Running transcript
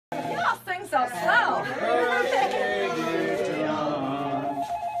slow. Birthday, dear John.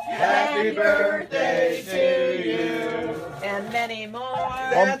 Happy birthday to you. And many more.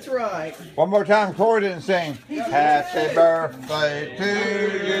 That's right. One more time, Corey didn't sing. Happy birthday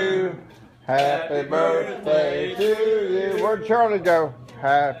to you. Happy birthday to you. Where'd Charlie go?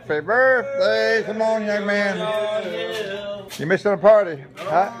 Happy birthday. Come on, young man. You missed on a party.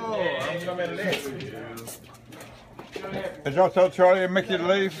 Huh? I'm coming late. Did y'all tell Charlie and Mickey to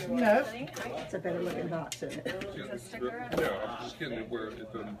leave? No. It's a better looking box, isn't it? Yeah, I'm just getting it where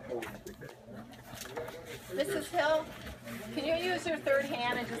it doesn't hold. Mrs. Hill, can you use your third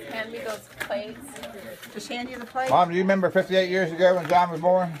hand and just hand me those plates? Just hand you the plate? Mom, do you remember 58 years ago when John was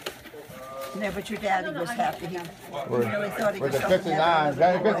born? No, but your daddy was happy. He really thought he We're was the 59.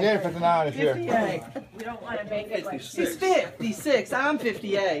 Johnny 58 or 59 this year. 58. We don't want to make it like He's 56. I'm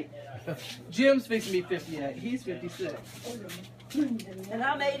 58. Jim's fixing to be 58. He's 56. And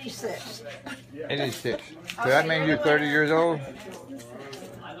I'm 86. 86. So that means you're 30 years old?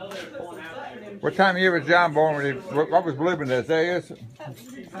 What time of year was John born? When he, what was blooming this? There he is. I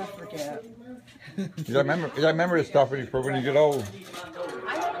forget. You remember this stuff when you get old.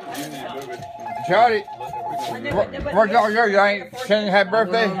 Charlie, where'd y'all go? Y'all ain't saying you had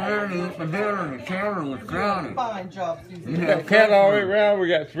birthday? The camera was drowning. Fine job, Susan. We got cattle all the way around. We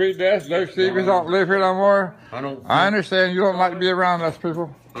got 3 desks. No Stevens don't live here no more. I understand you don't like to be around us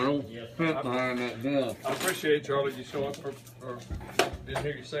people. I don't fit behind that desk. I appreciate Charlie. You show up for didn't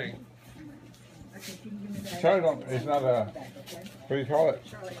hear you sing. Charlie don't, he's not a, what do you call it?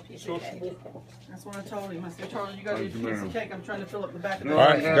 That's what I told him. I said, Charlie, you got to eat a piece of cake. I'm trying to fill up the back of the All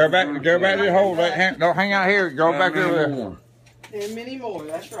right, go back to the hole. Don't hang out here. Go back over there. And many more.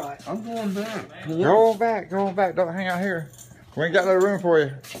 That's right. I'm going back. Go back. Don't hang out here. We ain't got no room for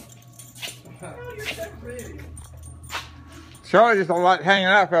you. Oh, you're so pretty. Charlie just don't like hanging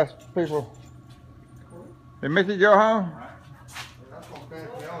out for us people. Did Mickey go home?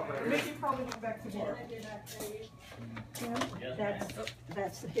 Mickey probably went back to work.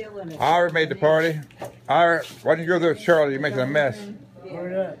 That's the hill in it. Ira made the party. Ira, why don't you go there with Charlie? You're making a mess.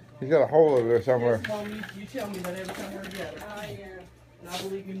 He's got a hole over there somewhere. Mom, you tell me that every time we're together. And I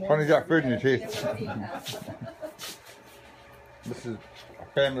believe you more. Funny, you got food in your teeth. This is a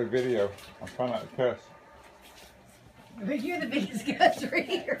family video. I'm trying not to cuss. But you're the biggest country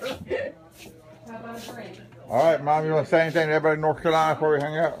here. All right, Mom, you want to say anything to everybody in North Carolina before we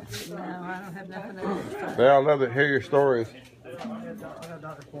hang out? No, I don't have nothing else. They all love to hear your stories.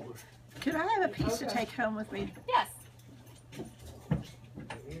 Could I have a piece to take home with me? Yes.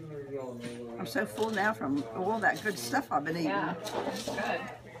 I'm so full now from all that good stuff I've been eating. Yeah.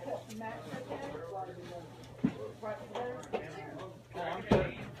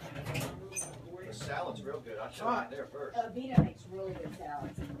 Good. The salad's real good. I tried it there first. Vito makes really good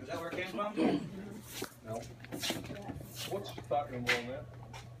salads. Is that where it came from? No. What's your thought on that?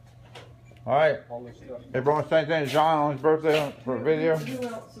 All right. All this stuff. Everyone say anything to John on his birthday for a video? Who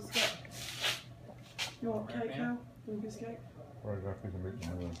else has got? You want cake, Hal? You want a piece of cake?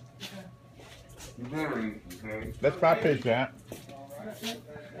 You better eat some cake. That's my piece, Jack.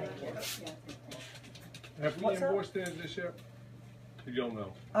 Have we invoiced it this year? You don't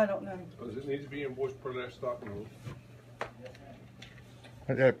know. I don't know. Does it need to be invoiced per that stock rule?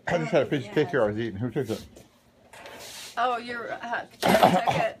 I just had a piece of cake here I was eating. Who took it? Oh, you're took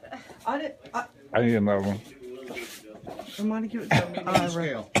it. I didn't. I need another one. I might have given it to Ira.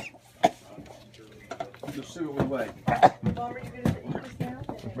 Scale. Let's see what we weigh.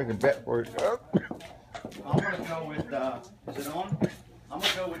 Let's make a bet for it. I'm gonna go with. Is it on? I'm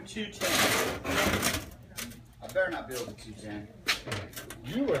gonna go with 210. I better not be over 210.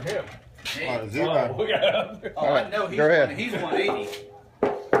 You or him? Hey. Zero. Oh, I know he's Go ahead. he's 180.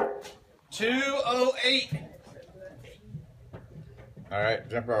 208. All right,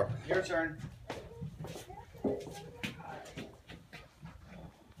 jump off. Your turn.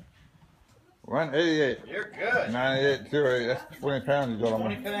 $188. You're good. 98, 280. That's 20 pounds you got on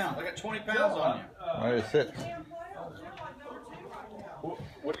 20 me. pounds. I got 20 pounds on you. 96.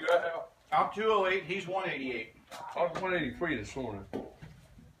 What do you got now? I'm 208. He's 188. I was 183 this morning.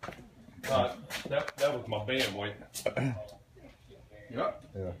 That was my band weight. Yep.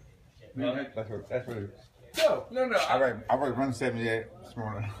 Yeah. That's what it is. No. I weighed 178 this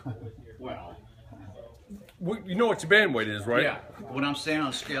morning. Well. You know what your band weight is, right? Yeah. When I'm standing on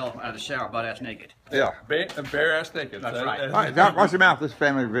a scale out of the shower, butt ass naked. Yeah. Bare ass naked. That's right. All right, John, watch your mouth. This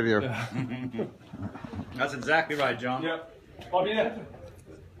family video. That's exactly right, John. Yep. I mean,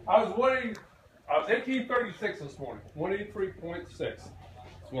 I was 1836 this morning. 183.6. That's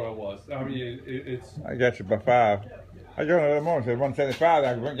what I was. I mean, it's. I got you by 5. I go in a little more and said 175.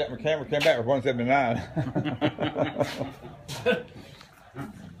 I went and got my camera, came back with 179.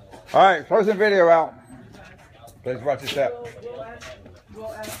 All right, closing video out. Please watch this out.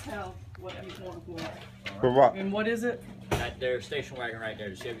 We'll ask Hal what he's wanting for. For what? And what is it? That their station wagon right there,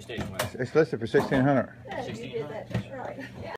 the Chevy station wagon. It's listed for 1600. You did that just right.